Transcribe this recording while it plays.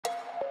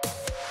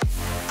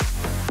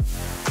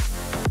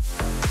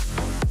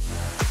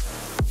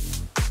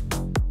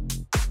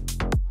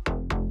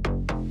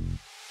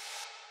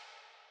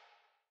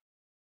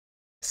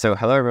So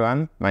hello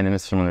everyone, my name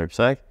is Szymon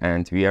Rybczak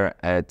and we are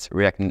at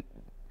React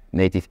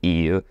Native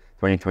EU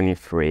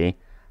 2023.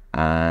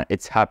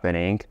 It's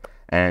happening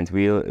and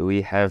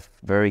we have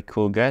very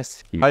cool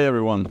guests here. Hi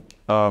everyone,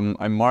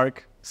 I'm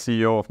Marc,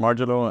 CEO of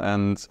Margelo,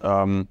 and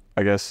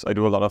I guess I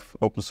do a lot of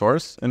open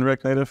source in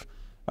React Native.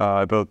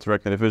 I built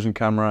React Native Vision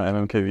Camera,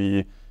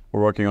 MMKV.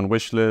 We're working on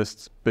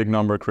Wishlist, Big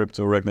Number,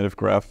 Crypto, React Native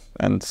Graph,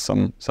 and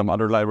some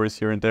other libraries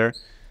here and there.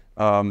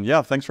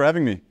 Yeah, thanks for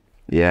having me.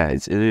 Yeah,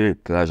 it's really a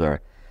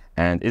pleasure.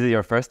 And is it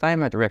your first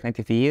time at React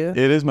Native EU? It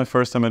is my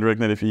first time at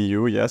React Native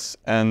EU, yes.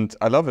 And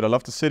I love it. I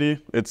love the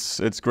city. It's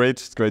great.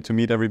 It's great to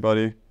meet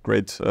everybody.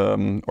 Great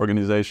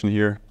organization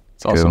here.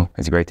 It's awesome. Cool.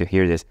 It's great to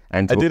hear this.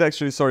 And I did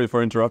actually, sorry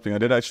for interrupting, I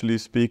did actually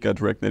speak at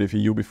React Native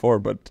EU before,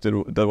 but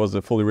that was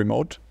a fully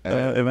remote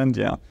event,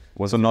 yeah.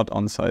 So not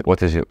on-site.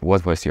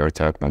 What was your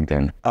talk back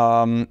then?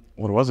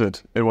 What was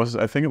it? It was,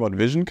 I think, about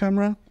Vision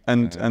Camera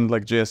and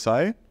like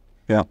JSI.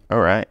 Yeah. All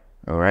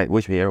right.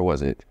 Which year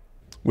was it?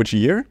 Which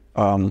year?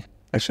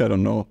 Actually, I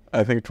don't know.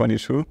 I think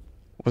 22.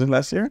 Was it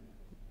last year?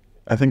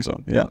 I think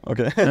so. Yeah.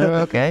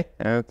 Okay.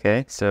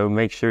 Okay. So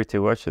make sure to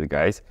watch it,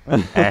 guys.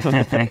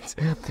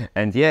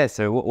 and yeah.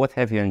 So what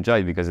have you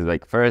enjoyed? Because it's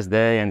like first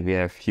day and we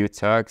have few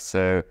talks.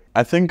 So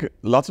I think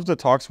lots of the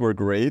talks were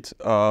great.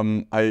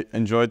 I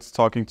enjoyed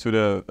talking to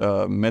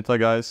the Meta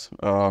guys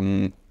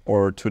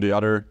or to the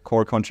other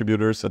core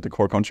contributors at the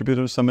Core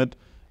Contributor Summit.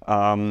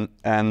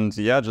 And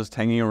yeah, just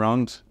hanging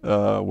around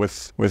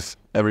with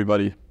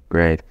everybody.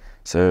 Great.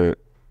 So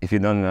if you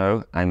don't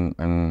know,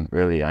 I'm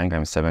really young.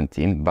 I'm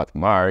 17, but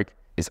Marc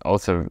is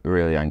also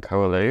really young.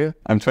 How old are you?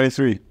 I'm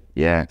 23.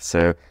 Yeah.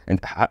 So, and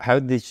how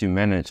did you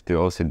manage to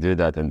also do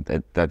that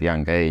at that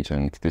young age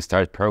and to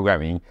start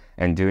programming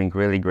and doing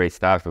really great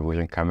stuff with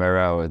Vision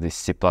Camera or the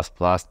C++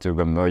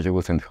 turbo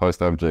modules and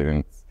host object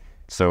and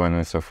so on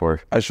and so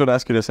forth? I should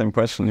ask you the same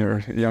question. You're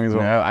young as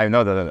well. No, I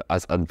know that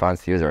as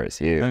advanced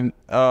users, you.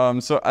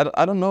 And, so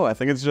I don't know. I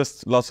think it's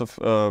just lots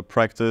of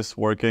practice,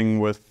 working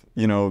with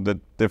the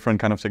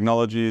different kind of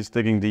technologies,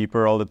 digging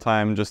deeper all the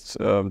time, just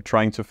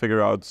trying to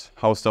figure out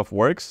how stuff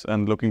works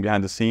and looking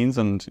behind the scenes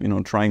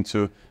and trying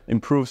to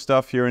improve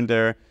stuff here and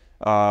there.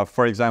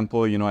 For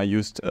example, I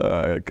used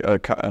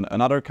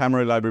another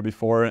camera library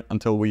before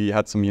until we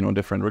had some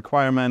different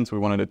requirements. We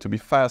wanted it to be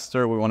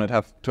faster. We wanted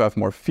to have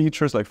more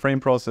features like frame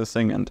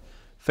processing and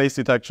face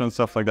detection and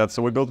stuff like that.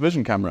 So we built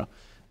Vision Camera.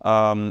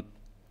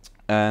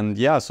 And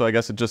yeah, so I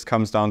guess it just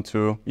comes down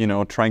to,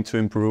 trying to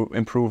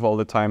improve all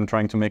the time,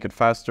 trying to make it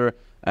faster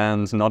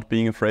and not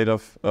being afraid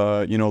of,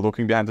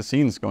 looking behind the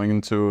scenes, going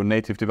into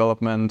native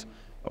development,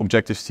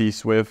 Objective-C,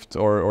 Swift,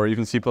 or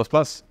even C++,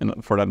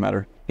 for that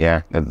matter.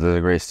 Yeah, that's a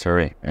great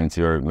story. And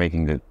you're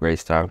making the great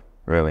stuff,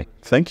 really.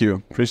 Thank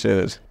you. Appreciate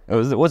it. It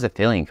was a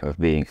feeling of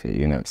being,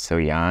 so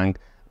young,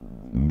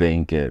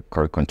 being a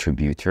core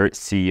contributor,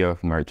 CEO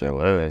of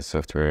Margelo, a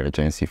software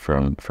agency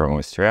from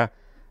Austria,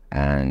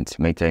 and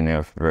maintainer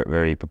of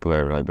very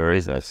popular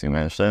libraries, as you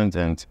mentioned.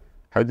 And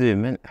how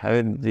do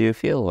you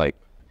feel like?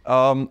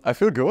 I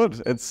feel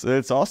good.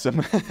 It's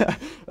awesome.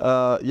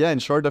 Yeah, in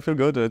short, I feel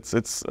good. It's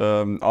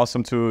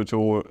awesome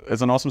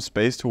it's an awesome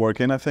space to work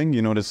in. I think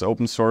this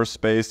open source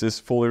space, this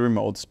fully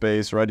remote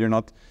space, right? You're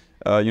not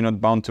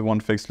bound to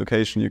one fixed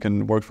location. You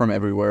can work from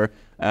everywhere,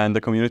 and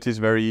the community is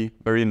very,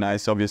 very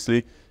nice.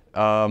 Obviously.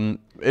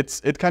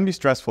 It can be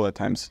stressful at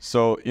times.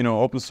 So,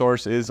 open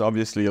source is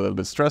obviously a little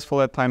bit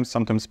stressful at times.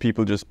 Sometimes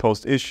people just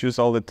post issues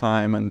all the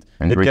time and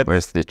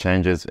request the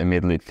changes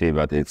immediately,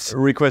 but it's...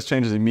 Request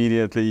changes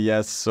immediately,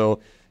 yes. So,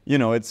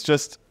 it's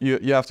just,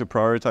 you have to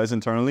prioritize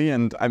internally.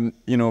 And I'm,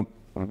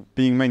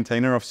 being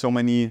maintainer of so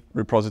many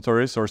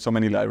repositories or so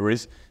many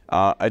libraries,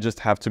 I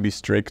just have to be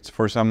strict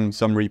for some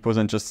repos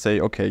and just say,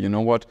 okay, you know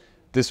what,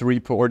 this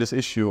repo or this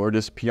issue or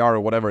this PR or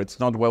whatever, it's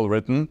not well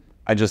written.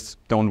 I just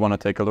don't want to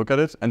take a look at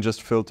it and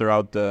just filter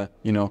out the,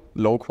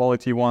 low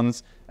quality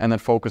ones and then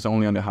focus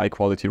only on the high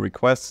quality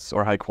requests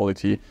or high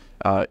quality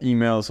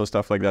emails or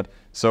stuff like that.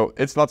 So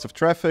it's lots of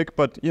traffic,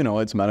 but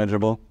it's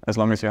manageable as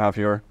long as you have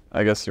your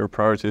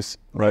priorities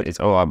right. It's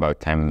all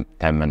about time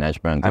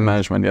management. Time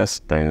management,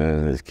 yes. Time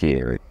is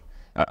key. Right?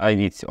 I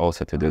need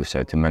also to do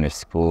so to manage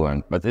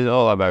school, but it's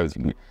all about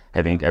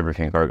having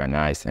everything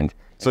organized. And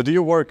so do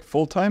you work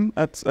full-time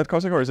at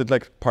Callstack, or is it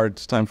like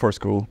part-time for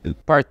school?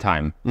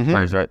 Part-time.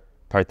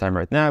 Part-time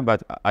right now,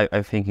 but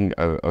I'm thinking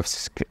of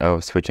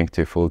switching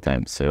to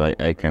full-time, so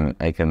I can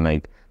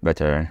make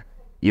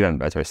even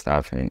better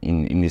stuff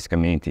in this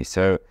community.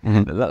 So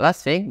the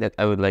last thing that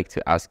I would like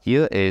to ask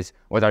you is,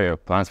 what are your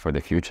plans for the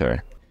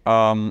future?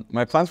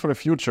 My plans for the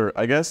future,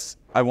 I guess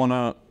I want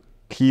to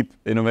keep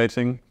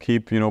innovating,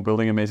 keep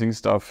building amazing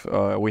stuff.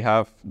 We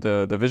have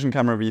the Vision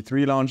Camera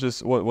V3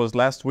 launches was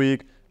last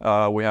week.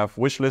 We have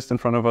Wishlist in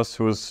front of us,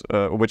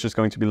 which is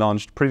going to be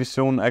launched pretty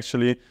soon,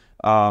 actually.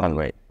 Can't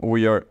wait.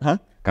 We are,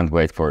 Can't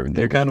wait for it.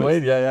 You can't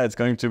wait? Yeah, it's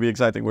going to be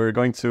exciting. We're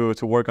going to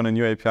work on a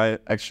new API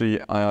actually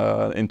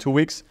in 2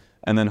 weeks,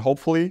 and then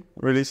hopefully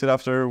release it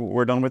after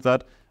we're done with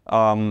that.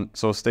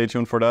 So stay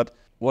tuned for that.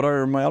 What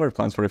are my other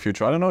plans for the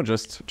future? I don't know,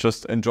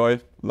 just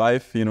enjoy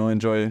life,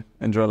 enjoy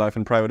life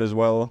in private as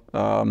well.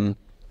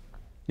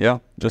 Yeah,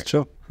 just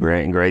chill.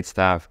 Great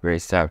stuff.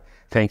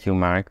 Thank you,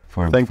 Marc,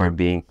 for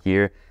being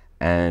here.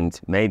 And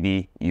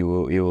maybe you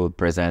will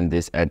present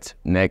this at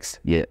next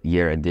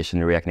year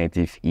edition React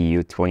Native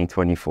EU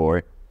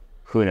 2024.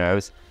 Who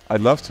knows?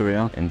 I'd love to,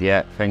 yeah. And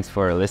yeah, thanks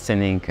for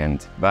listening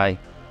and bye.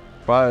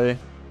 Bye.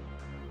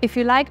 If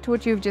you liked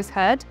what you've just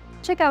heard,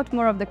 check out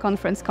more of the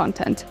conference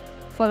content.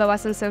 Follow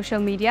us on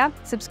social media,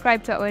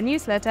 subscribe to our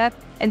newsletter,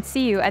 and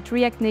see you at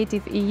React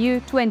Native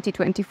EU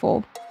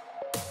 2024.